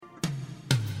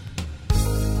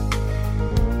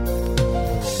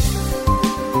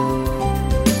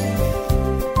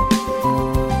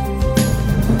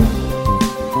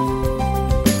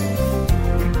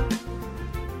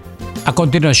A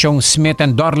continuação, Smith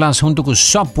and Dorlands junto com o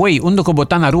Subway, onde que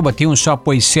botar na Aruba tem um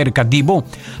Subway cerca de Bo.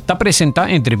 Tá apresentando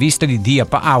a entrevista de dia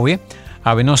para Awe.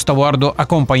 Awe nós está guardo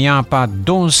acompanhar para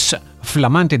dois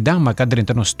flamantes damas que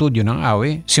dentro no estúdio na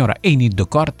Awe, senhora Enid de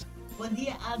Kort. Bom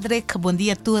dia, Aldrich. Bom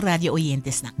dia, tu rádio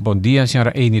oyentes. Bom dia,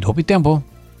 senhora Enid. Hopi tempo?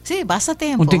 Sim, basta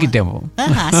tempo. Um tiki tempo.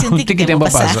 Sim, um tiki tempo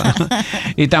passa.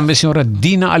 E também senhora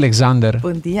Dina Alexander.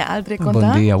 Bom dia, Aldrich.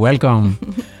 Bom dia, welcome.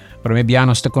 Para mim, bem,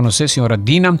 nós te conhecer, senhora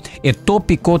Dina. E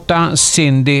topicota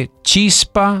Cende,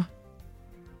 Chispa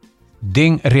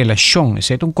de Relacion.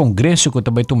 Esse é um congreso que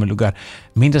também toma lugar.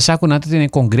 Mientras saco, nada tem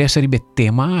congresso de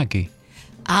tema aqui.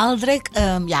 Aldrich,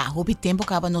 hopi tempo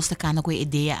acaba nós tocando com a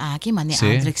ideia aqui, mas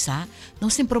Aldrich sa,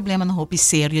 nós tem problema no hopi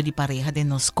sério de pareja de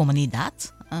nossa comunidade.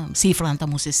 Se falanta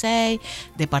musicei,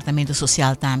 departamento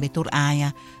social também tur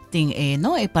aya tem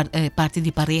parte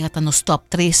de pareja tá nos top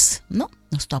 3, não?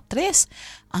 Nos top 3.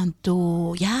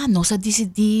 Então, nós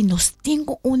decidi, nós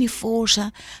temos uma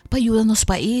força para ajudar nos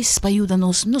país, para ajudar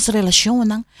nos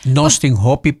relacionam. Nós tem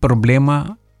hopi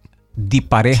problema de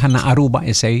pareja na Aruba,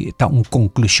 essa aí tá uma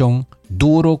conclusão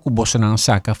duro que você não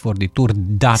saca for de tur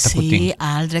data que tem. Sim,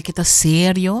 Aldrich, que tá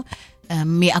sério.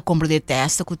 Me acompanho de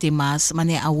testa que tem mais,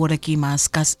 mas agora que mais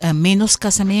menos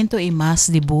casamento e mais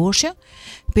divórcio,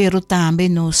 pero também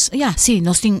nós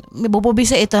tem, vou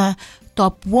dizer, é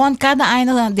top 1 cada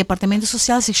ano no departamento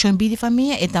social, seção B de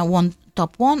família, é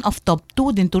top 1 of top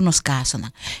 2 dentro dos casos.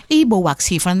 E boa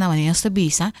cifra na maneira de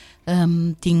bisa,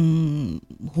 tem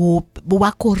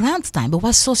boa corrente também,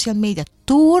 boa social media,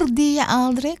 todo dia,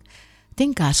 Aldrich,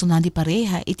 tem caso na de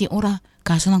pareja e tem ora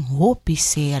caso ng hopi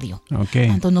sério. Okay.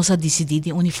 Então nós decidimos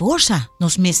de unir força,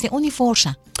 nós mesmos unir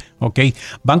força. Ok.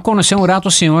 Vamos conhecer um rato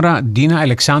a senhora Dina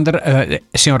Alexander.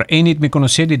 Senhora Enid me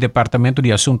conhece do Departamento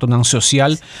de Assunto Não Social.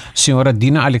 Senhora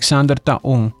Dina Alexander está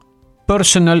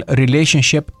Personal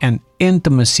Relationship and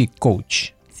Intimacy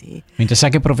Coach. Sim. Então,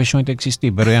 sabe que profissão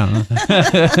existe, pero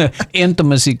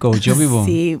Intimacy Coach, eu vivo.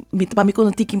 Sim, para me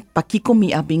contar que para que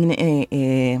comi a bem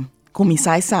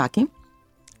começar isso aqui.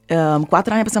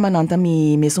 4 anos passamos na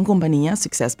mesma companhia,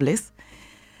 Success Bliss.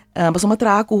 Passamos a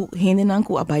trabalhar com gente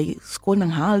que abai escola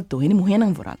na alto, gente mulher na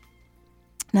voral.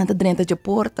 Nanta dentro de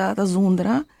porta da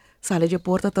zundra, sala de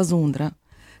porta da zundra.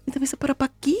 Então isso para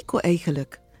Kiko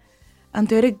eigenlijk.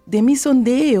 Então de mim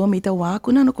sondeio, me tá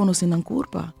waco não conhece na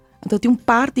curva. Então tem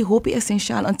parte hopi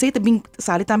essencial. Então também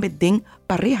sala também tem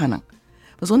pareja não.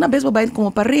 Mas uma vez vai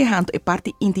como pareja, então é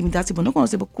parte intimidade se não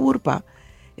conhece a curva.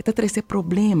 Está traz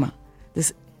problema.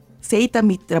 Então se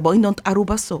também trabalho não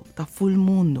Aruba só, tá full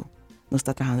mundo. Nós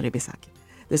está trabalhando rebesa aqui.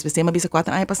 Depois se bisa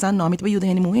 4 anos passando, não me te ajuda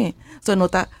a mulher. Só não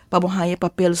tá para borrar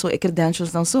papel só e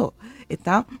credentials não só.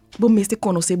 Então, bom mesmo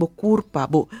conhecer bo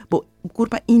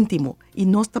curva íntimo e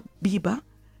nós tá viva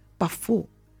para fo.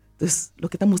 Então, o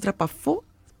que tá mostrar para fo,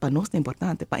 para nós é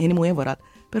importante, para ele mulher verdade.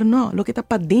 Pero não, o que tá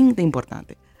para dentro é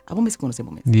importante. A bom mesmo conhecer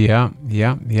bom mesmo. Yeah.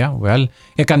 Well,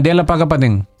 e candela paga para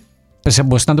dentro. Kasi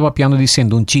bastante papiano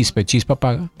dizendo chispa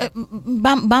paga.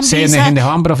 Se ne gente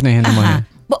hambra of ne gente money.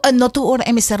 No tu ora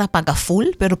emissora paga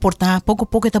full, pero porta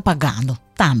pouco está pagando.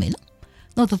 Também, não?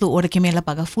 No tu ora que me la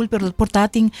paga full, pero porta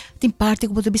tem parte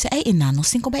que pode dizer, enano,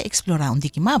 sem como explorar onde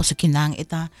que mais, so que não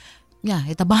está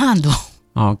bajando.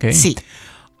 Ok. Sim.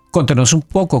 Conta-nos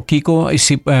pouco, Kiko,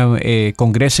 esse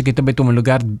congresso que também toma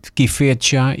lugar, que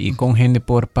fecha e com gente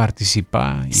por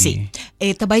participar? Sim,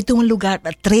 também toma lugar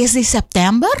 3 de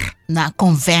setembro na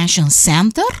Convention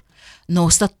Center.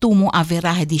 Nós estamos a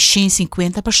verá de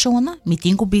 150 pessoas, me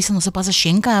tem que bisa nós passa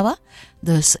 100 cava,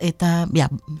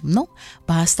 não,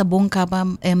 basta bom cava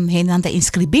gente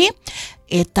inscrever,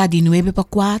 está de 9 para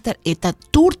 4, está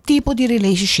todo tipo de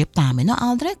relationship também, não,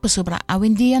 Aldrich, para sobre hoje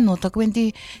em dia, não está com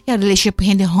relationship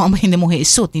gente homem, gente mulher,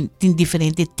 só tem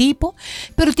diferente tipo,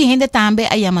 pero tem gente também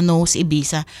a chama nós e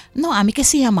bisa, não, a mim que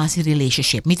se chama esse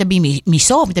relationship, me também me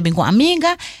também com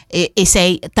amiga, e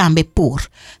sei também por,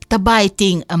 também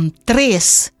tem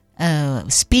 3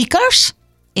 speakers,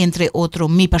 entre outros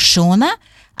minha persona.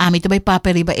 A mim também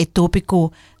paperiba é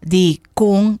tópico de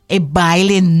com e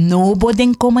baile novo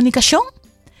de comunicação.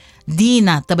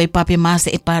 Dina também papi mais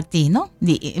é parte, não?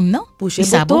 Não? Puxa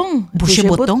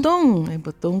botão. É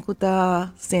botão que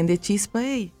tá sendo Chispa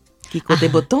aí. Kiko de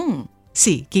botão.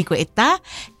 Sim, Kiko está.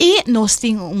 E nós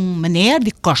temos maneira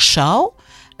de corchal.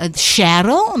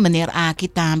 Cheryl, meneer aqui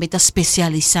também está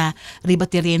especializado riba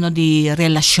terreno de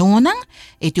relação,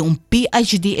 é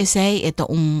PhD essay, é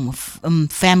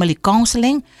family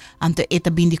counseling, então é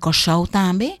bem de corchal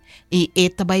também, e é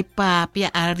também papia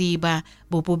arriba,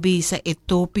 bopo bisa é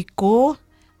tópico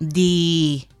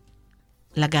de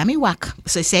lagami wak,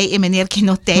 so sei é meneer que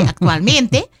não tem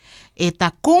atualmente, é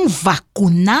com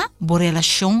vacuna por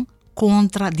relação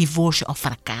contra divórcio ou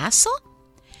fracasso.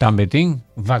 Também tem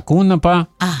vacuna pa.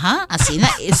 Aham, assim, né?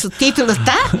 Esse título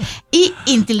tá. E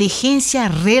inteligência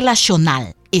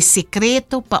relacional. É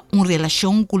secreto para uma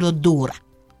relação dura.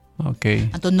 Ok.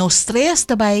 Então, nós três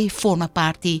também forma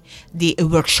parte do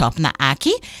workshop na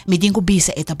aqui. Me digo,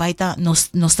 bisa, nós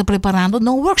estamos preparando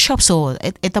no workshop só.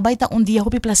 Também tá dia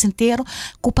hobby placentero,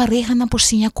 com pareja na por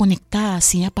sinha conectar,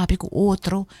 assim, papi com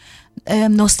outro.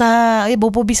 Nós está,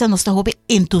 bisa, nós está hobby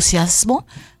entusiasmo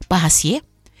para assim.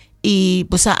 E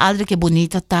você Aldrich que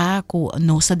bonita tá com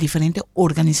nossa diferente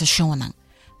organização.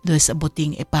 Dus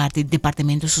boting é parte do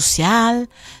departamento social,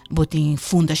 boting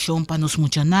fundação para nos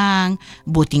mujanang,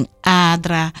 boting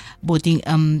ADRA, boting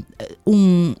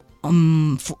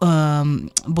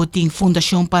boting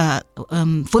fundação para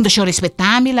fundação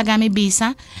Respetami lagami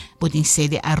bisa, boting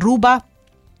sede Aruba,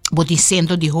 boting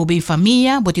centro de hobby e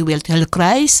família, boting Weltel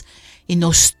Croes e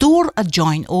nos tour a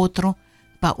join outro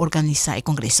para organizar o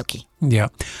congreso aqui.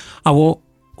 Yeah.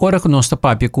 Ora que nós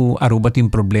papi que Aruba tem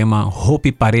problema,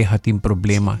 hopi pareja tem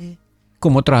problema. Sim.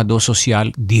 Como trabalhador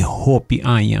social de hopi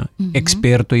anya,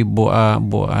 experto e boa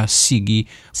seguir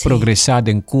progressar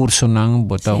em curso não,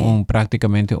 botar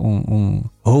praticamente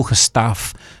hoge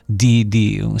staff de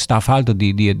staff alto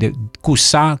de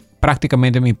cursar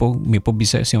praticamente me po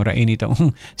bisa senhora Enid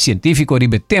científico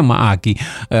ribe tema aqui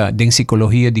de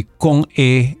psicologia de com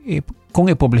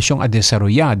a população a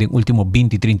desenvolver em último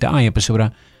 20-30 anos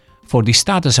para for die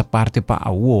status aparte pa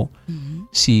awo,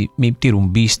 si me ter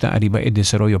vista arriba el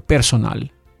desarrollo personal,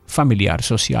 familiar,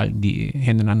 social di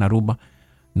gente na Aruba,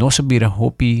 no sabira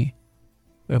hopi,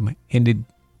 gente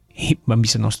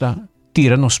mambisa nos da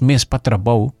tira nos mes pa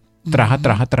trabajo,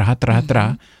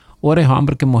 traja. Ora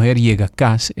hambre que mujer llega a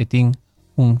casa e tem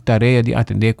tarea de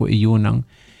atender com iunang,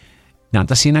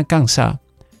 nanta sina cansa,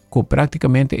 que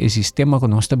praticamente o sistema que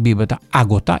nós vivemos está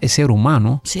agota o ser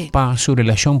humano para sua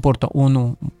relação porta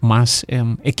uno mais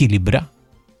equilibrado.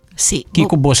 Sim. Que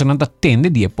você não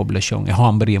atende a população, é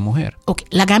homem e mulher. Ok,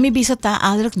 lagami bisa ta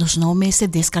Aldrich nos nomes se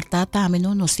descartar também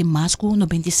nós temos mais que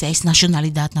 96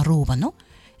 nacionalidades na Aruba, não?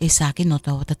 Essa aqui não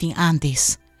tá tem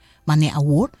antes, mas ne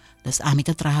awor, das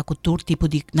amita traha com todo tipo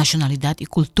de nacionalidade e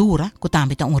cultura, que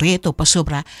também tá reto para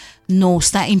sobra nós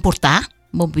está importar.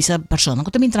 Bom, bisa persona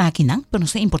que também traz aqui, não? Pero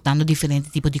nós importando diferente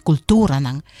tipo de cultura,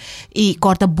 não? E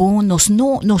corta bom, nós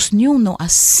não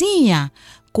assim,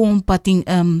 com patin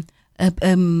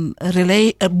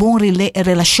bom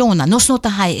relação, nós não tá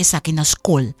aí essa aqui na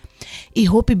escola. E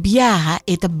hope viaja,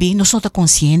 é também nós não tá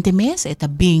consciente mesmo, é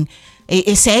também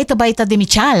esse aí também tá de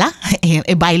michala,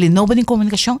 é baile novo de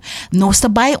comunicação. Nós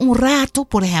também rato,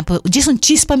 por exemplo, diz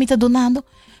Chispa me tá donando,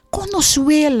 com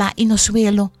nosuela e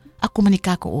nosuelo a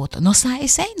comunicar com o outro. Não sei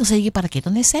para que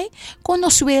não sei. Com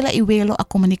nosso e velo a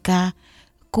comunicar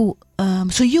com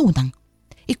suyunan.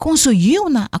 E com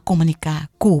suyuna a comunicar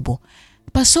cubo.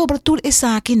 Para sobretudo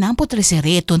essa aqui não pode ser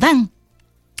reto, não.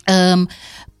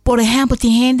 Por exemplo,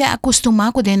 tem gente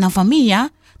acostumada com na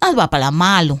família, não vai falar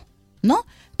malo, não?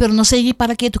 Pero não sei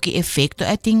para que efeito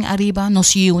é tem arriba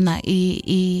nos yuna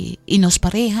e nos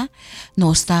pareja.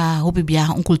 Nós está hobby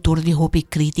viajar cultura de hobby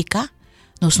crítica.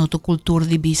 Nós não temos cultura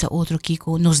de bisa outro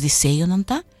kiko nos desejo não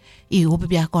tá e o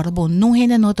bebê agora bom não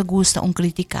ainda não te gusta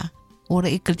criticar ora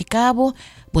e criticabo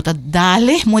bota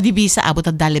dale modi bisa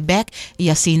bota dale back e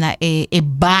assim na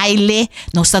baile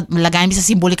nós tá lagamos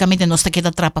simbolicamente nós tá que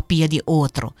trapa pia de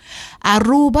outro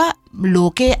Aruba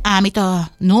lo que amita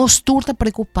nós turta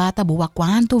preocupada boa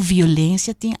quanto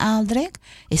violência tem Aldrich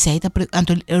essa aí tá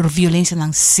violência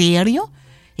não sério.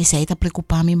 Esse aí está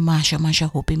preocupando mais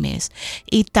hopi mês.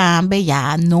 E também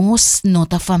nós,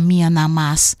 nossa família na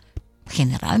mais,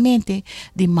 generalmente,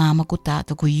 de mama com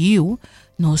tata com eu,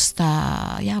 nós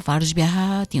está, vários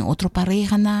viajar, tem outra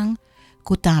pareja não,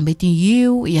 que também tem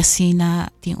eu, e assim,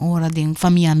 tem hora de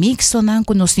família mixta não,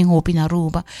 que nós tem hopi na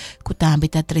Aruba, que também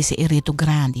está treze reto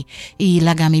grande. E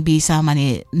lá gami bisa,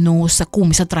 nós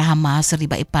começa a trabalhar mais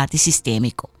riba e parte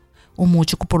sistêmico. O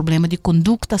muito com problema de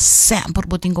conduta sempre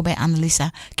botem que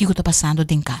analisar o que está passando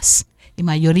em casa. A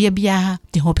maioria viaja,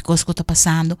 tem roupa que está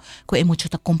passando, que é muito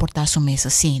está comportar-se mesmo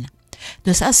assim.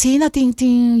 Então assim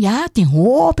tem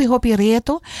roupa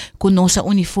reto, com nossa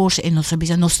uniforme e nossa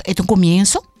bisa, é um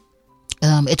começo,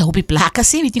 é roupa placa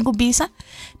assim, tem que bisa,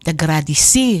 de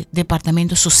agradecer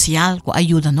departamento social que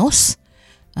ajuda nós.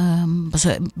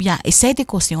 Esse é de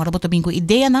custo, agora botar bem com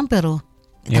ideia não, pero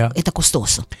é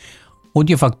custoso.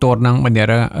 Outro fator ng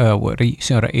manera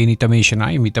senhora Enid também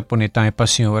mencionar, imita po neta pa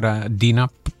senhora Dina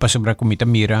pa sobra kumita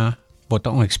mira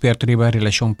bota experto riba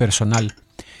relação personal.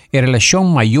 E relação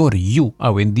maior you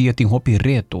hoje em dia tem hopi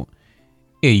reto.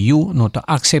 E you não tá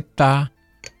aceitar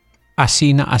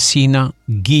assina,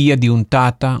 guia de um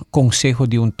tata, consejo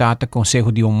de um tata,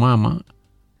 consejo de uma mama,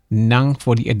 não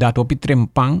foi edad opi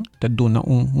trempang, ta dona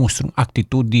mostra uma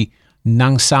atitude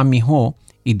não sami ho,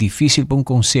 e difícil para um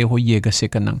consejo chega se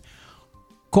canang.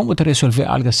 Como te resolver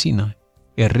algo assim? O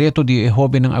reto de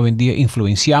jovem não avendia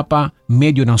influenciar para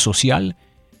meio não social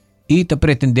e te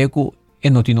pretender que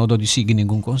não te de seguir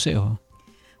nenhum consejo.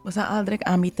 Mas Aldrich,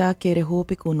 a mim tá querer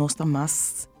hope que nós tá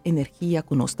mais energia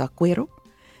que nós tá cuero.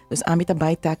 Dus a mim tá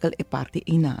vai tackle a parte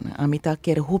inana. A mim tá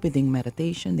querer hope de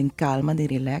meditation, de calma, de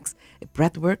relax,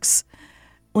 breathworks.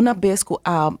 Uma vez que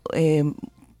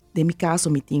de mi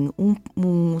caso me tem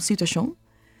situação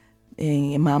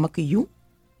em mama que eu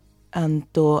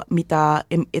então me tá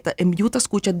eu tá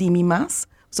escuta de mim mais,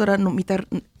 só para me tá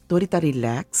dorita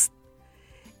relax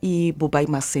e bobai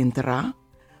mais centrar,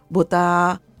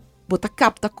 bota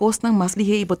capta costa mais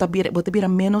ligeiro, bota vira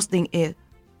menos de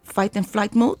fight and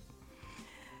flight mode.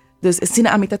 Dus sina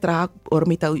a mita tra or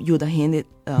mita ajuda gente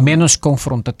menos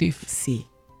confrontativo. Sim.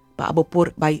 Pa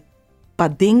por vai pa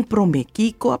den prome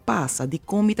kiko a passa de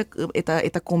comita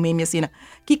eta comemia sina.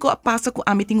 Kiko a passa com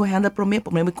a mita ngo handle prome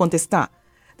me contestar.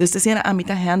 Dus sina a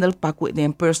mita handle pa com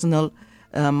den personal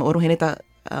or gente ta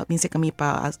pinse kami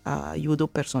pa ajuda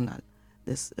personal.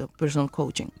 Dus personal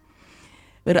coaching.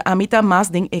 Pero a mita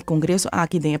mais den congreso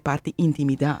aqui den parte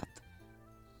intimidade.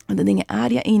 Anda den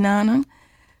área inana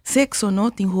sexo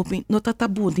no tem hopi no tá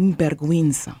tabu tem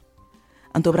vergonha.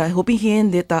 Então para hopi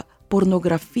gente tá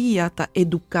pornografia tá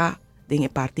educar tem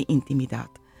parte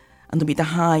intimidade. Então mita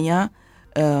hanya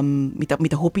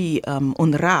mita hopi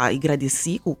honrar e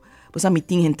agradecer ku pois a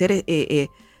mitin gente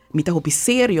mita hopi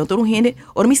sério então gente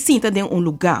or me sinta em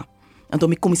lugar. Então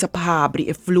me começa a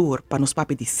abrir flor para nos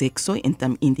papéis de sexo e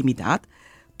intimidade.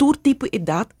 Todo tipo de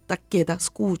idade tá queda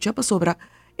escuta para sobre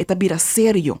eta bira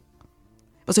sério.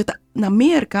 Porque na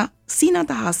América, se não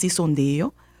está assim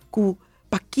sondeio, que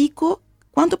para Kiko,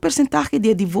 quanto percentagem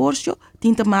de divórcio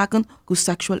tem que machen com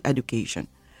sexual education?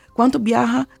 Quanto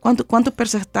viaja, quanto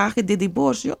percentagem de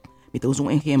divórcio? Me dou um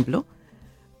exemplo.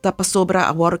 Tá para sobre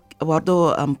a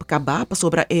guardo acabar para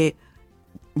sobre a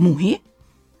mulher,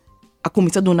 a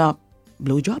começar a dar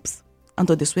blowjobs.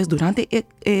 Então depois durante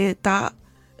tá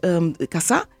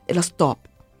casar, ela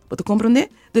stop. Você compreende?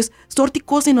 Então, sorte de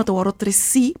coisa não te vou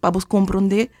trazer para você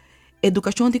compreender a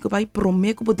educação que vai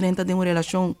prometer que você tem uma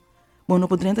relação. Você não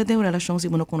pode ter uma relação se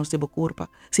você não conhece o corpo,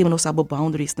 se você não sabe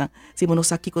boundaries, se você não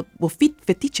sabe que você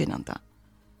fetiche não tá.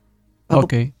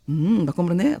 Ok. Vai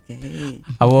compreender? Ok.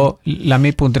 Agora, lá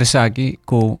me ponte aqui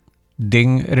que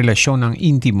den relação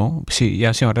íntimo, se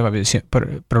já senhora vai ver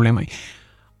problema.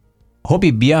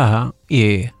 Hobby viaja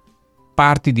é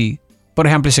parte de por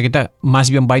exemplo, se kita mas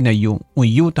bem vai na yu,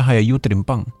 tá haya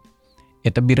trempang.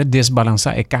 Eta bira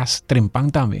desbalança e cas trempang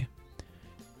também.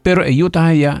 Pero tá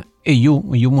haya yu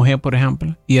mulher, por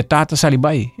exemplo, e a tata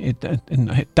salibai,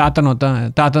 tata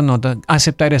nota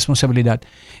aceitar responsabilidade.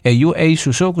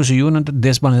 Suso que se yu não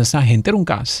desbalança gente um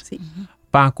cas.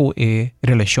 Paco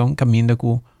relação caminha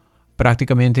com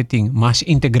praticamente tem mais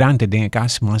integrante dentro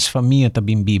cas, mais família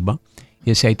também viva. E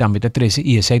esse aí também está 13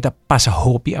 e esse aí está passa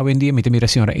hopi a vendia me mira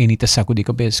senhora Enid tá saco de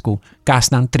cabeça que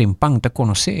cas nan trempang tá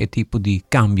conhecer esse tipo de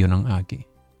cambio nan aqui.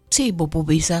 Sim, bobo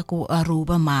bisa ko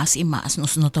aruba mais e mais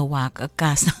nos notawak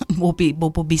cas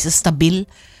bobo bisa stabil,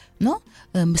 no?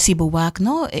 Si bowak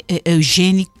no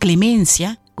Eugênio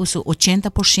Clemência, que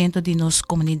 80% de nossa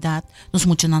comunidade nos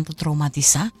muito não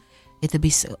traumatizar, eta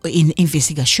bisa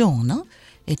investigação, no?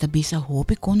 Eta bisa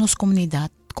hopi com nossa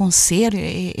comunidade com sério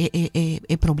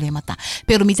problema tá.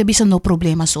 Pero mita bisa no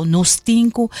problema so nós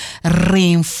temos que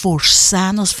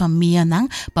reforçar nos família não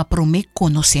para prometer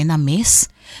conhecer na mês.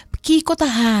 Que kota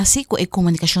hasi ko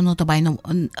comunicação não tá no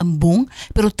bom,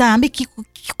 pero também que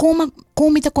como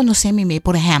mita conhecer me,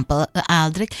 por exemplo,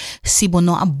 Aldrich, se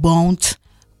bono a bond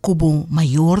kubo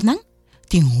maior não,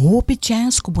 tem hope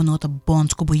chance kubo nota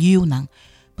bond kubo you não.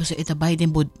 Kasi ita bay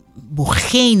din bo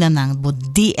gena nang bo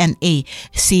DNA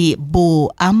si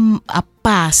bo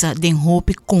apasa din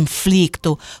hopi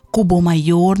conflicto kubo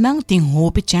mayor nang tin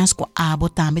hopi chance ko abo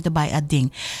tambi tabay ading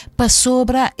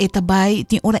pasobra ita bay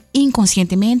tin ora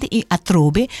inconscientemente e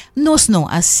atrobe nos no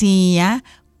assim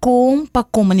com para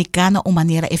comunicar de uma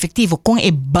maneira efetiva com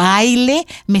e baile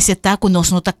me se tá com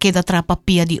nós não tá queda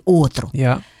trapapia de outro.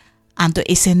 Yeah. Anto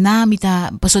esse na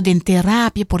mita passo de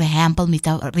terapia, por exemplo,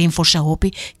 mita reforçar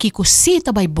hopi que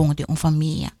cosita vai bom de uma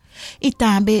família. E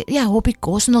também, hopi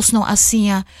cos nós não assim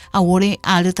agora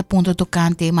alta ponto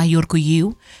tocante maior que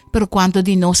eu, pero quando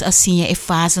de nós assim é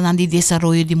fase de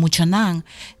desenvolvimento de muito não,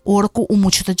 ora ko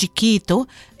umucho ta chiquito,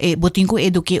 botin ko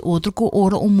eduque outro ko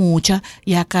ora umucha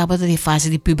e acaba de fase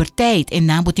de puberteit. En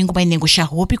na botin ko bay negociar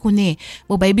hopi ko ne.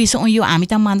 Bo bay biso on yo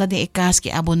amita manda de ekas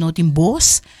que abonotin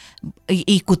boss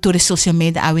e cultura social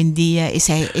media hoje em dia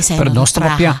essa Pero nós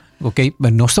estamos okay,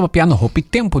 mas nós estamos piano hopi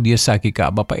tempo dia sa que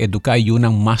acaba para educar eu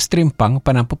nang mas trempang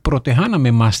para proteger na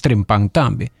me mas trempang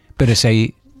também. Pero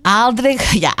sei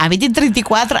Aldrich, ja, a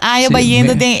 34 anos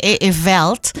baindo de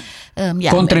veld.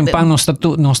 Com trempang nós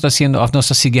está sendo, nós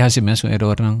está seguindo esse mesmo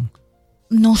erro não.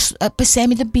 Nós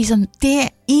percebemos de pisar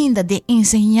te ainda de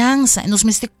ensinança, nós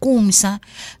mesmo começa,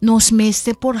 nós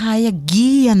mesmo por raia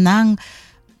guia nang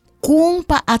como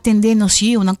para atender nos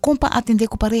eu, não como para atender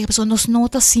com pareja, pessoa nos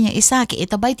nota assim, isso aqui,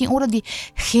 eta vai tem hora de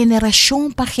geração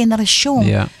para geração.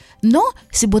 Yeah. No,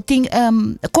 se botin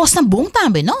costa bom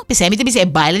também, não? Percebe é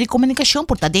baile de comunicação,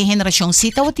 portanto, de geração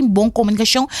se tá tem bom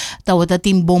comunicação, tá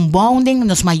tem bom bonding,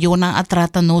 nos maior a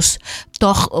trata nos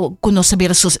toch com nós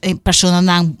saber pessoa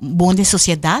na bom de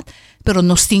sociedade, pero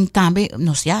nós tem também,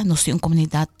 nós tem uma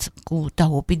comunidade que tá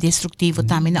hopi destrutivo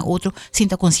também na outro,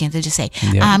 sinta consciente de sei.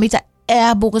 A mim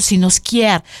é boa se nós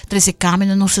quer trazer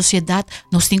caminho na sociedade,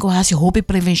 nós temos que fazer roupa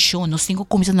prevenção, nós temos que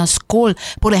começar na escola,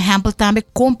 por exemplo, também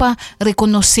como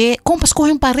reconhecer, como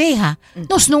escolher uma pareja.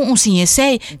 Nós não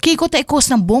sei, que coisa é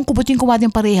coisa bom que botem com uma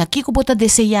pareja, que coisa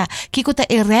desejar, que coisa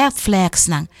é reflex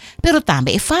não. Pero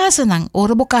também é fácil não.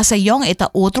 Ora bo casa young eta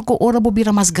outro que ora bo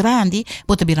bira mais grande,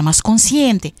 bota bira mais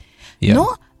consciente.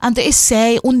 Não? Então, eu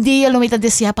sei, dia eu me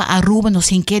desejar para Aruba,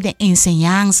 nos enquete de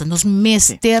ensinança, nos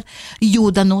mestre,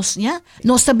 ajuda-nos,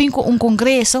 nós também com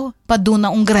congreso, para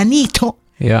dar granito,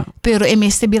 pero é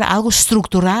mestre vira algo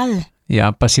estrutural.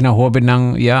 Para si na hobby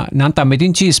nang, nan também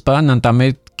tem Chispa, nan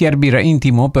também quer vira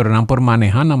íntimo, pero não por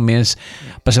manejar na mes,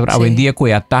 para saber, hoje em dia com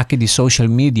o ataque de social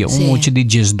media, mucho de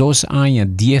 12 anos,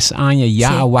 10 anos,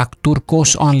 já o actor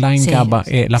cos online,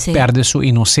 ela perde sua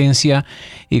inocência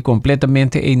e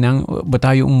completamente, e não,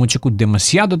 batalha mucho com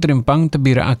demasiado trempang, te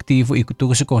vira ativo e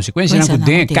com as consequências, não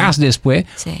tem caso depois,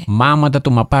 mama tá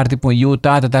toma parte por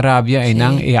yuta, tá rabia, e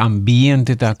não, e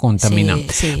ambiente tá contaminado.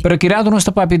 Pero querado nós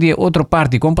tá para pedir outra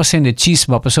parte, como para Cende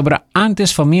Chispa, para sobre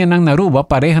antes família nang naruba,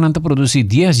 pareja não tá produzir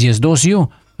 10 12 yo,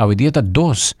 hoje dia tá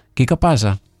 2. Que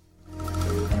passa?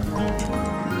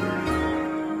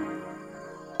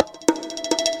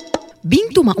 Vim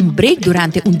tomar break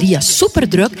durante dia super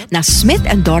druk na Smith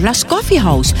 & Dorlas Coffee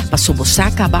House para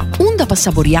sobosacaba onde para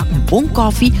saborear bom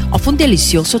coffee ou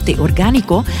delicioso té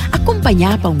orgânico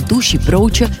acompanhado por douche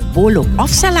broodje, bolo ou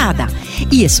salada.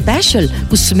 E special,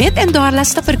 o Smith & Dorlas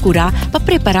está procurar para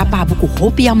preparar para com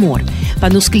hope e amor.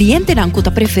 Para nos clientes que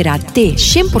preferem té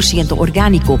 100%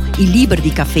 orgânico e livre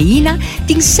de cafeína,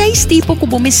 tem 6 tipos que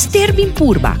vão estar bem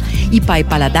purba. E para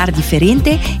paladar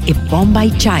diferente, é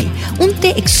Bombay Chai,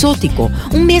 té exótico,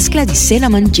 mescla de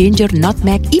cinnamon, ginger,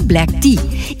 nutmeg e black tea.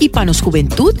 E para nos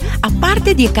juventude, a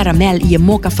parte de caramel e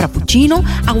mocha frappuccino,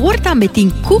 agora também tem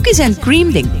cookies and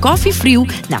cream de coffee frio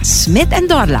na Smith &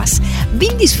 Dorlas.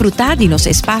 Vim desfrutar de nosso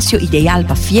espaço ideal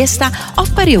para fiesta ou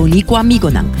para reunir com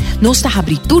amigos. Nós está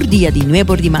abrindo dia de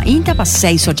 9 de manhã para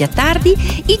 6 da tarde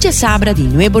e de sábado de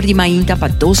 9 de manhã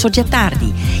para 2 da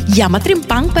tarde. Llama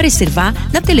Trempang para reservar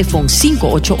na telefone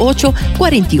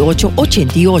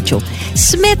 588-4888.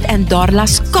 Smith &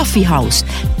 Dorlas Coffee House.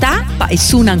 Tá para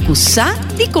esunang kusa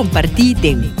de compartir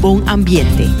de bom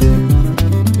ambiente.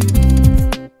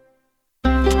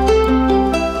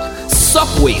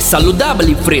 Subway, saudável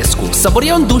e fresco.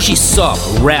 Saboreia douche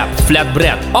soft, wrap,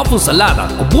 flatbread ou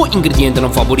salada com bom ingrediente no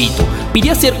favorito.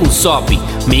 Podia ser sope,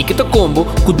 make it a combo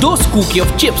com 2 cookies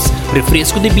of chips,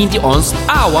 refresco de 20 ons,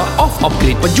 água ou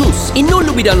upgrade para juice. E não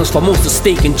olvidar os famosos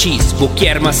steak and cheese. Você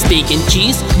quer mais steak and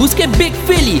cheese? Busque Big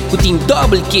Philly, que tem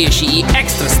double queijo e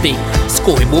extra steak.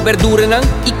 Escolhe boa verdura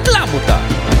e clamuta.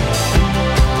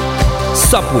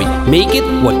 Subway, make it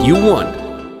what you want.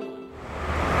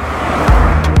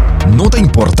 Não te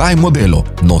importa o modelo,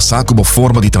 não sabe a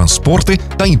forma de transporte,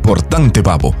 tá importante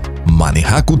babo.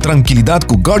 Manejar com tranquilidade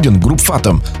com Guardian Group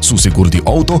Fathom, seu seguro de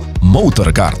auto,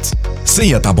 Motorcard.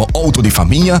 Seja tabo auto de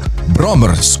família,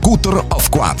 brommer, scooter ou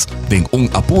quad, tem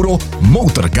apuro,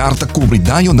 Motorcard cobre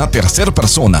dano na terceira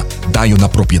persona, dano na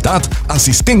propriedade,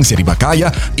 assistência de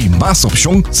bacaya e mais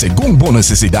opção segundo boa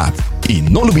necessidade. E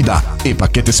não olvidar, é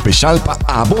paquete especial para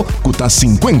abo que tá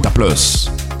 50+.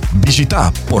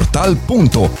 Visita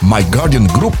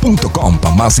portal.myguardiangroup.com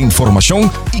para mais informação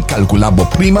e calcular a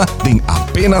prima em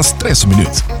apenas 3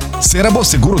 minutos. Será o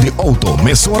seguro de auto,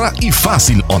 mesura e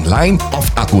fácil online ou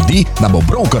acudir na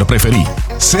broker preferido.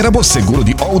 Será o seguro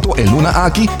de auto e luna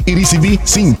aqui e receber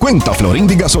 50 florin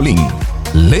de gasolina.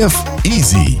 Live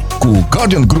easy. Com o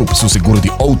Guardian Group, seu seguro de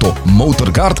auto,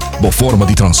 motorcard, boa forma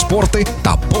de transporte,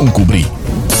 tá bom cobrir.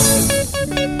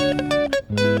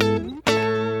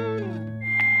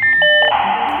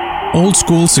 Old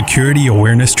school security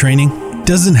awareness training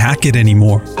doesn't hack it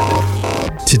anymore.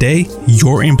 Today,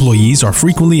 your employees are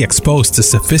frequently exposed to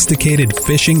sophisticated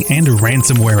phishing and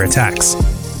ransomware attacks.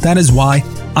 That is why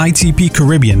ITP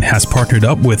Caribbean has partnered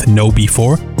up with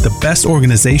KnowBe4, the best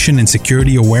organization in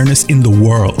security awareness in the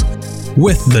world.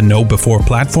 With the KnowBe4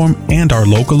 platform and our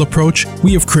local approach,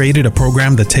 we have created a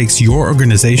program that takes your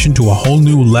organization to a whole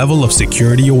new level of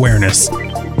security awareness.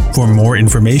 For more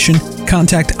information,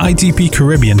 contact ITP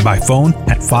Caribbean by phone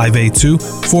at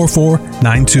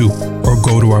 582-4492 or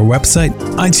go to our website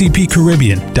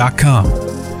itpcaribbean.com.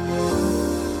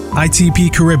 ITP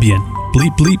Caribbean.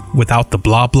 Bleep bleep without the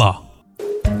blah blah.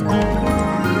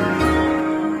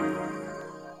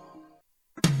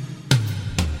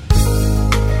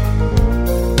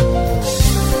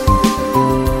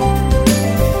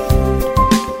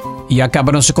 E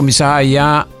acabamos de começar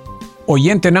a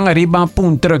oyente não arriba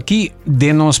ponto aqui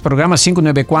de nosso programa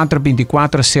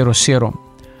 594-2400.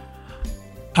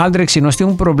 Aldrich, se nós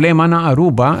temos problema na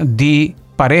Aruba de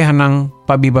pareha não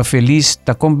para viver feliz,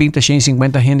 tá com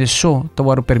 50 gente só, tá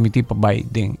vou permitir para vai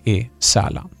dentro e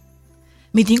sala.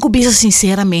 Me digo bisa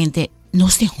sinceramente,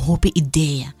 nós temos roupa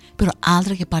ideia, pero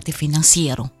Aldrich é parte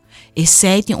financeiro. E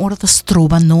sei tem hora das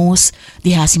troba nós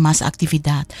de fazer mais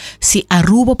atividade. Se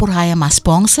Aruba por aí mais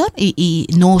sponsor e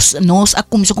nós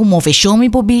começamos com movição me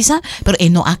por bisa, pero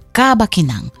não acaba que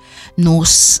não.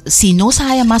 Se nós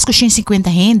aí mais com 150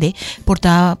 gente,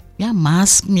 porta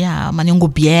mais um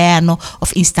governo ou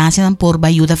instância por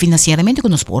ajuda financeiramente que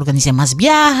nós organizar mais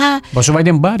viaja. Você vai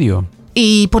em barrio?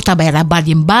 E portanto era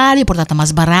barrio, portanto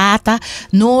mais barata.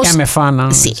 Nós, sim,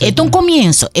 é um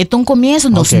começo,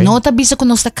 nós não está vista que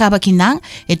nós acaba aqui não,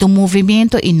 é um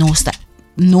movimento e nós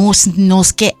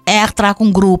quer entrar com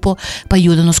um grupo para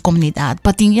ajudar nossa comunidade,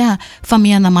 para ter a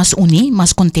família mais unida,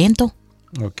 mais contente.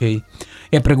 Ok.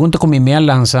 E a pergunta que me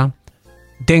lança,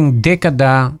 tem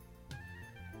década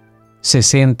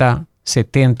 60,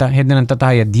 70, a gente não está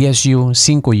aí 10 anos,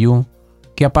 5 anos,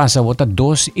 que passa vota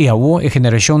 2 e a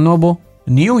geração nova,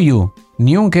 nenhum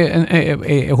que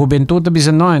a juventude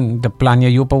bisa não de plania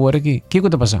eu para agora aqui. Que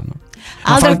está passando?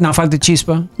 Na falta de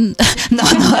chispa? Não,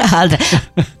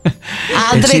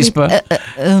 Aldrich. Chispa.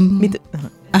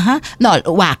 Não,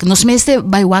 nós mesmos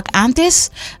vai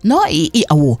antes, não e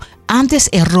antes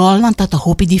é rol não tá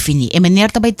hopi definir. E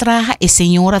maneira vai traga e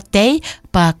senhora tem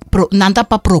para não tá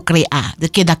para procriar. De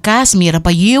que da casa mira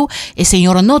para eu, e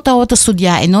senhora não tá outra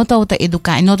estudar, e não tá outra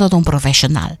educar, e não tá um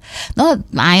profissional. Não,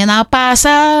 aí na passa,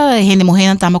 gente morrer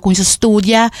não tá com isso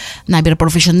estudia, na vida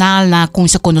profissional, na com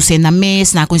isso conhecer na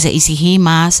mesa, na com isso exigir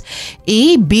mais.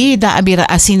 E vida a vida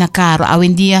assim na caro, hoje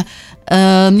em dia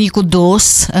Nico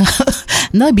dos,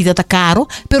 não vida tá caro,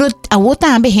 pero a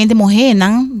outra também gente morrer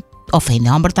não ofende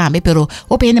homem também, pero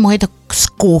o gente morrer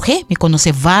escolhe, me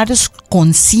conhece vários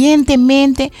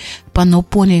conscientemente para não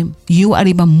pôr eu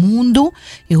arriba mundo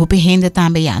e o gente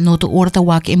também já não orta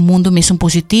que o mundo mesmo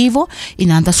positivo e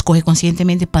não escolhe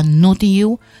conscientemente para não ter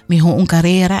eu melhor uma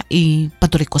carreira e para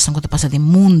toda coisa que passa do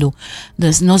mundo.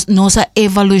 Então nós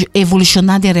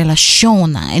evolucionar de relação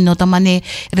e não também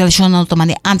relação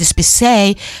também antes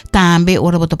pensei também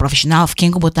ora botar profissional quem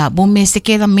que botar bom mês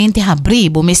que a mente abrir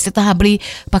bom mês tá abrir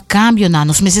para cambio na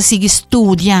nós mês seguir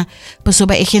estudia para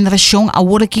sobre a geração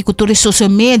agora que cultura social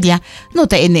media não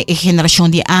tá a geração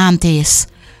de antes.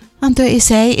 Então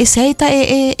esse tá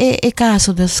é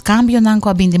caso dos cambios não com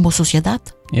a bem da sociedade.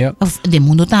 Yeah. De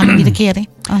mundo também que querem.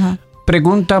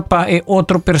 Pergunta para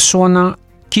outra pessoa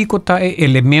que é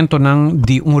elemento não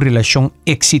de uma relação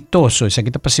exitoso. Isso aqui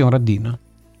está para a senhora Dina.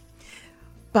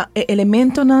 Para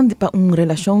elemento não de para uma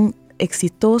relação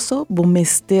exitoso,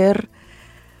 vamos ter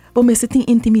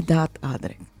intimidade,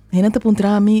 Aldrich. Renata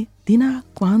pontra mi, Dina,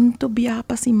 quanto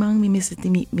biapa si mang me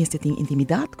tem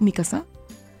intimidade com mi casa?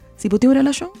 Se botem uma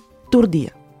relação, todo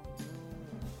dia.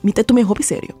 Me te tomei hobby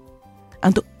sério.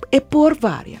 Então, é por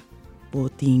várias.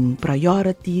 Botem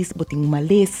priorities, botem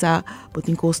maleza,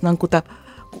 botem coisas não cuta.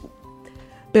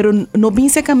 Pero no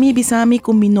binse kami bisami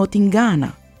kung não te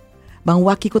engana. Bang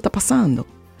waki ko tá passando.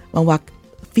 Bang wak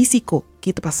físico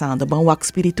que tá passando. Bang wak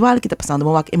espiritual que tá passando.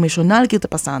 Bang wak emocional que tá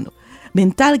passando.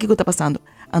 Mental que tá passando.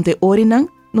 Ante ori não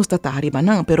está arriba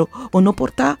não, pero o não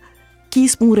porta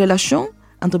quis uma relação,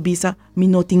 anto bisa me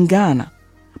não te engana.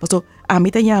 Pasto a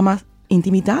mim te chama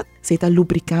intimidade, se tá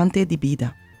lubricante de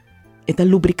vida. Eta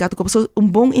lubricado como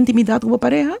bom intimidade com a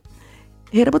pareja.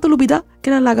 Era para lubida que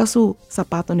ela laga su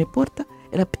sapato na porta,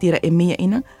 ela petira e meia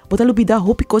ina, bota lubida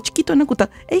hopi ko chiquito na kuta,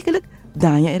 eigenlijk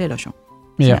daña a relación.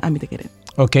 Yeah. A mí te quiere.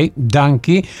 Ok,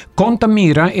 danke.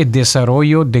 Contamira e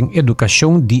desarrollo de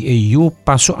educação de EU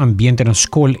passo ambiente na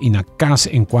escola e na casa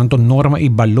enquanto norma e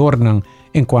valor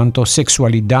enquanto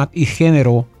sexualidade e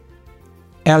gênero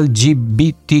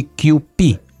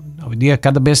LGBTQP. Hoje dia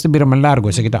cada vez bira mais largo,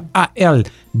 essa aqui tá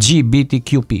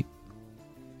LGBTQP.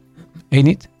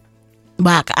 Enid?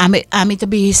 Bak, ami ta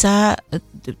bisa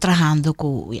trabajando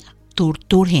com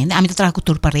tour gente, ami ta trabalho com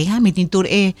tour pareha, mi tin tour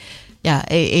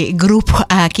grupo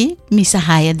aqui, mi sa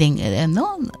haya den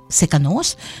no seca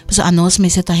nós, so a nós mi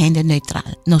se ta gente neutral,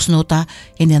 nós nota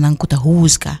gente nang kuta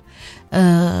husga.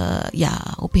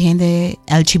 Op gente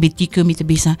LGBTQ mi ta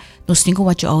bisa, nós tingo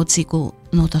watch out siku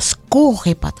nota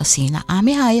scorre patasina.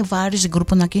 Ami haya vários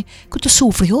grupos aqui, kuta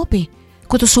sofre hope,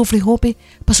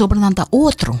 pa sobra nanta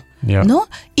outro. Yeah. No?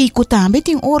 E que também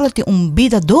tem hora de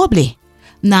vida doble.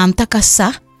 Nanta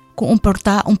casar com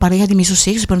pareja de mesmo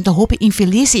sexo, pero nanta hope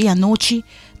infeliz e a noite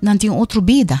não tem outra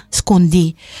vida,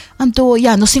 escondi. Então,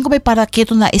 nós temos que para que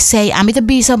tu na essay, a mim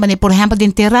também sabe, por exemplo, em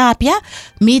terapia,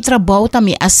 me trabalho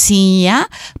também assim,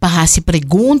 para fazer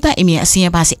pergunta e me assim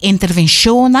para fazer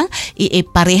intervenção e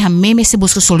pareja mesmo se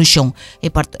busca solução.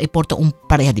 E porta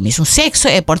pareja de mesmo sexo,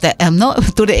 e porta no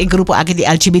todo o grupo aqui de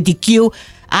LGBTQ,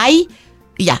 aí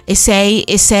essay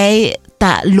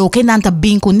ta lo que nanta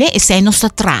bem com ne essay não está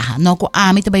traha não com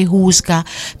a mim também rusga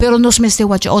pero nós mesmo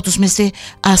watch outros mesmo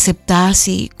aceitar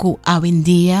se com a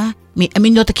vendia me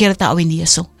não te quero ta a vendia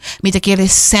so me te quero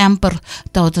sempre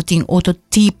ta tem outro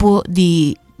tipo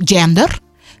de gender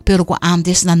pero com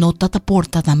antes na nota ta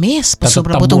porta ta mes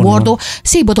sobre boto word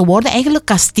sim boto word eigenlijk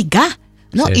castigar.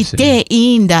 No, sí, e te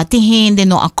ainda tem gente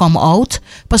não a come out,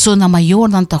 passou na maior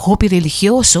não tá hobby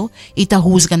religioso e tá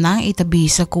rusga não e tá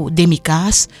bisa com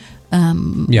demicas,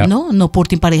 no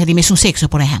portem pareja de mesmo sexo,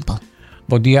 por exemplo.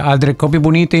 Bom dia, Aldrich. Copy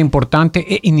bonita e importante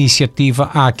e iniciativa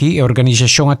aqui. A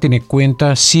organização a ter em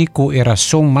conta se a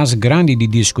razão mais grande de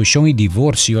discussão e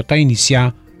divórcio está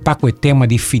iniciar para o tema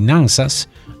de finanças.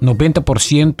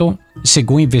 90%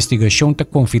 segundo investigação está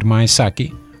confirmar isso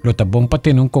aqui. Lo tá bom para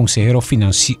ter um consejero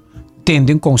financeiro.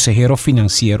 Tende um consejero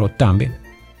financeiro também.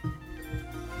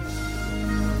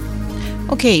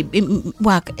 Ok,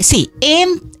 sim,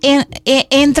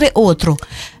 entre outro,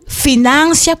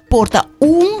 financia porta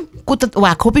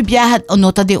hopi viaja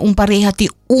nota de pareja tem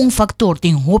factor,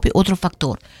 tem hopi outro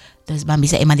factor. Então,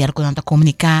 vamos a maneira que nanta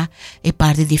comunicar, é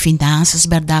parte de finanças,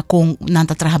 verdade, com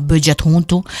nanta trabalha budget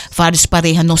junto, vários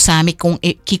parejas não sabem com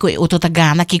kiko é outro tá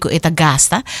gana, kiko é tá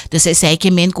gasta. Então, é que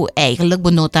men ko eigenlijk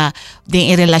bonota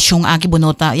de relação aqui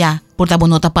bonota, porta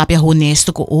bonota papel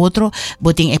honesto com outro,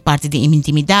 boting é parte de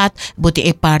intimidade, boting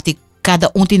é parte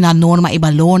cada tem na norma e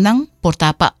balonang,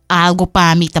 porta pa algo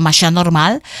para mim tá mais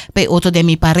normal, para outro de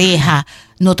mi pareja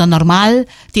não tá normal,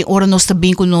 tem hora nós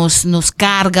também com nos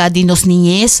carga de nos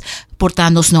niñez, porta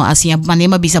nós não assim,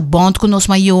 manema bisa bond com nos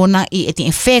maiona e tem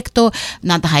efeito,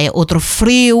 não tá haya outro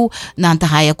frio, não tá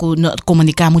haya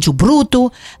comunicar muito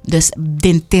bruto, des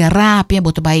den terapia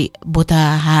bota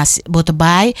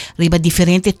vai riba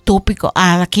diferente tópico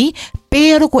aqui,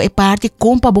 pero com é parte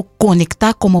como para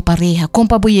conectar como pareja, como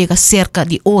para chegar cerca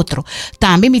de outro.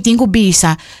 Também me tenho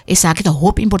bisa, essa aqui tá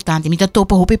muito importante, me tá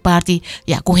topa muito parte,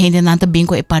 com gente não tá bem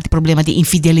com é parte problema de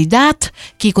infidelidade,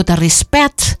 que com tá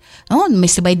respeito,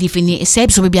 mas se vai definir,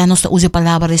 sabe, sobre a nós usa a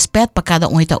palavra respeito para cada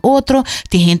e outro,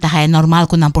 tem gente que é normal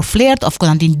com não por flirt, ou com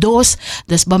não tem dois,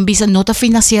 das bambisa nota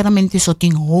financeiramente só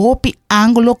tem muito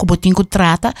ângulo que botin que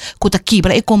trata, que tá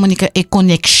quebra e comunica e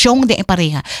conexão de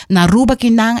pareja, na ruba que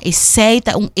não é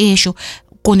seita eixo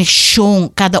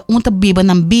conexão, cada tá viva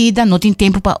na vida, não tem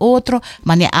tempo para outro,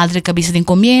 mas é Aldrich cabeça de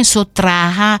começo,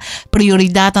 traja,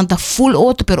 prioridade tanta full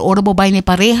outro, pero ora bobai na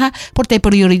pareja, por ter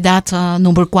prioridade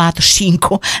número 4,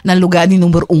 5, no lugar de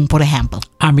número 1, por exemplo.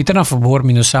 Me tá a favor,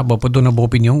 me não sabe, para dar uma boa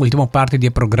opinião, última parte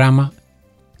do programa,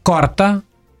 corta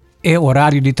é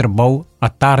horário de trabalho, à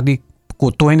tarde,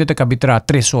 que tu ainda te cabitra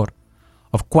 3 horas,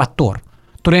 ou 4 horas.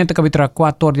 Tu ainda te cabitra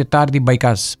 4 horas de tarde, vai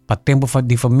casa, para tempo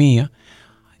de família,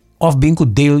 of bem que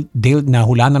deel na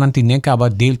Holanda não tem nem acaba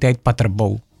deel tijd para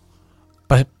trabalho.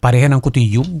 Pareha não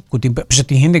continua, se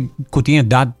tem gente que tem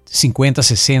idade 50,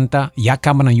 60, já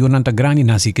acaba na não tá grande,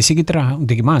 não sei que sigue trabalhando,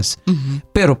 de mais.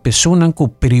 Pero pessoa não com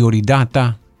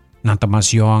prioridade, não tá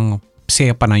mais young,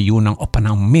 seja para na ou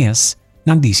para um mês,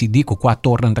 não decidi que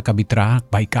 4 horas não tá cabe trabalhar,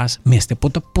 vai casa, mas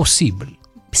depois é possível.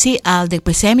 Se Aldrich,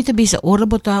 percebe bisa ora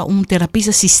botar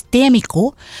terapista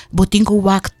sistêmico, botin ko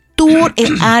wak tour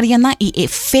e área na e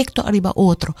efeito arriba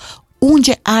outro.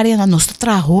 unge área na nossa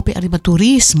trabalho arriba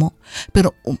turismo,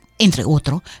 pero entre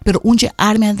outro, pero unge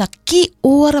área da que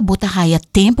hora bota haya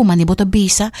tempo, mas nem bota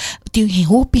bisa, tem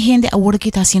hope gente agora que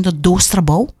está fazendo dois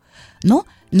trabalhos, não?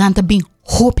 Nanta bem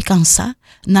hope cansa,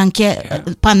 não que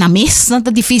para na mesa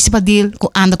nanta difícil para deal,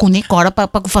 anda com nem cora para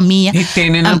com família. E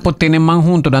tem man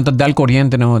junto, nanta dal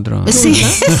corriente na outro. Sim.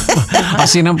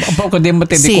 Assim um pouco de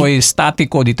de coisa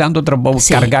estático, de tanto trabalho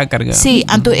carregar. Sim,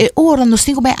 então ora nós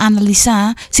temos que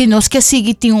analisar se nós que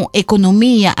seguir tem uma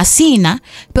economia assim,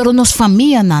 pero nós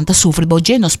família nanta sofre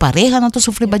bem, nós pareja nanta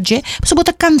sofre bem, você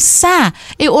bota cansar.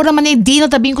 E ora mané Dina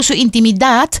também com sua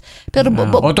intimidade, pero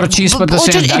outro chispa da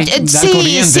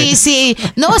corriente. Sim.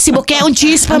 Não, se você é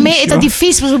chispa, é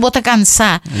difícil você bota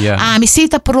cansar. Me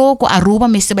cita proco, aruba,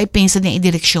 mas você vai pensar na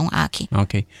direção aqui.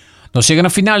 Ok. Nós chegamos na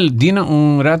final, Dina,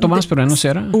 rato mais, pero não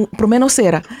será? Por menos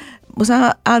será. Você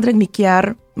Aldrich me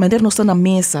quer, mas nós estamos na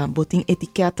mesa, botem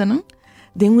etiqueta, não?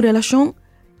 De uma relação,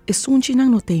 é sunchi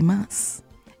não tem mais.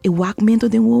 O acmento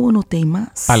de um não tem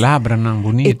mais. Palavra não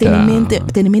bonita. Romântico.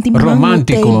 Não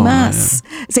tem mais.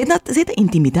 Você tem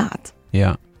intimidade.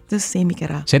 Yeah. Você me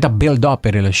quer. Você está build up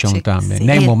a relação também.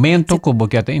 Nem momento que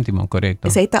você está íntimo, correto?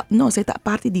 Você está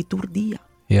parte de todo dia.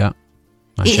 Yeah.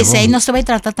 E isso aí nós também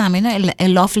tratamos também, né? É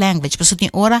love language. Porque tem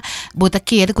hora, bota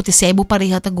querer que você é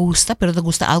pareja te gusta, pero te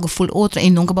gusta algo full outro e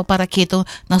nunca va para que tu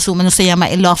nós se chama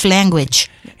love language.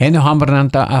 E não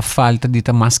hambranta a falta de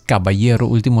ter mais caballero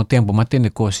último tempo, mas tem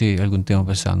coisa algum tempo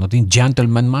passado, não tem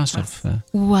gentleman mais.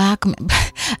 Uau,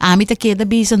 a mim te queda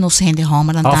bisa nós gente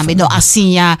hambranta também, não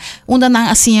assim não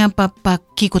assim para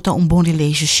que tá bom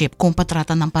relationship, como para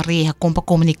tratar na pareja, como para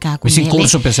comunicar com ele. Esse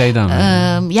curso pensei também.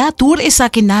 Tur essa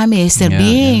que na Mr.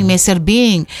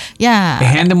 Bing. E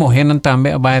gente morrendo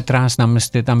também, vai atrás na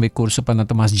mestre também curso para não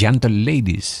mais gentle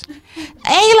ladies.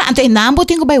 Ela ante nambo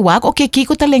tenho bem wak, ok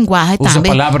kiko ta linguagem também. Usa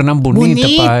palavra não bonita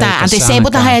para ante sebo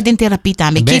ta haya den terapia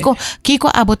também. Kiko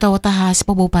abota outra hasi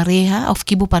para bo pareja, of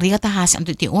kibo pareja ta hasi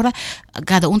ante tem hora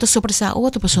cada um ta sobressa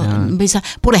outra pessoa.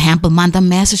 Por exemplo, manda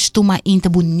message tu ma inta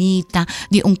bonita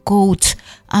de quote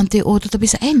ante outro ta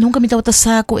bisa, nunca me dá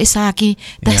saco essa aqui.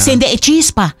 Da Cende é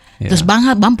Chispa. Dus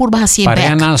bang por bahasa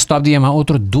Pareha não stop de chamar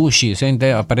outro douche,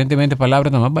 sente aparentemente palavra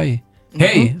não vai.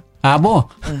 Hey, abo.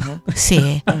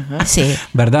 Sim.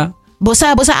 Verdade?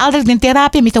 Bosa Aldrich din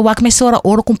terapia, mita wak me sora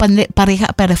oro com pareja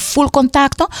para full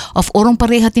contacto, of oro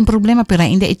pareja tem problema, pero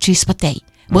ainda é Chispa tei.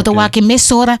 Bota wak me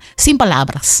sora sem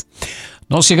palavras.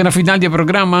 Nós chegamos no final do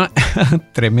programa,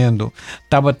 tremendo.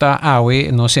 Tabata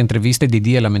awe, nossa entrevista de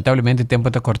dia, lamentavelmente, tempo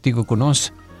está cortico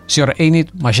conosco. Senhora Enid,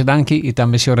 maședanki, e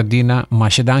também senhora Dina,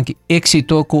 maședanki,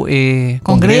 éxito com o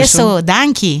congreso,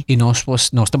 danki. E nós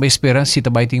também esperamos se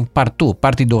também tem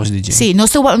parte 2 de dia. Sim,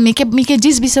 nós me que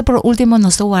diz bisa por último,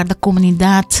 nós guarda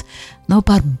comunidade, não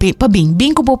para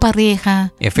bem como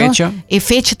pareja. E fecha? E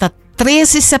fecha tá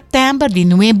 13 de setembro, de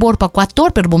 9 para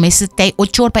 14, pero bom mês tem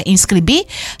 8 horas para inscrever.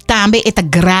 Também é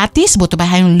grátis, bota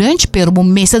para um lunch, pero bom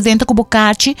mês dentro com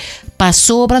bocate, para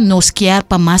sobra, nós quer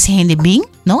para mais gente bem,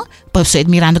 não? Para você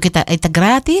admirando que é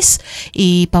grátis,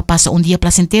 e para passar dia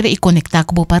placenteiro e conectar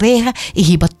com a pareja, e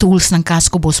riba tools na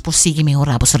caso que você possa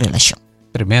melhorar a sua relação.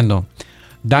 Tremendo.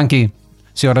 Danke.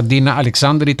 Senhora Dina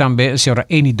Alexandre e também senhora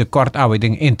Enid de Kort ao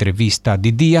entrevista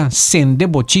de dia Cende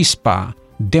Chispa,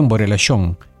 Dembo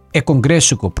Relacion. E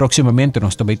congresso que proximamente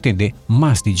nós também temos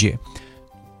mais de dia.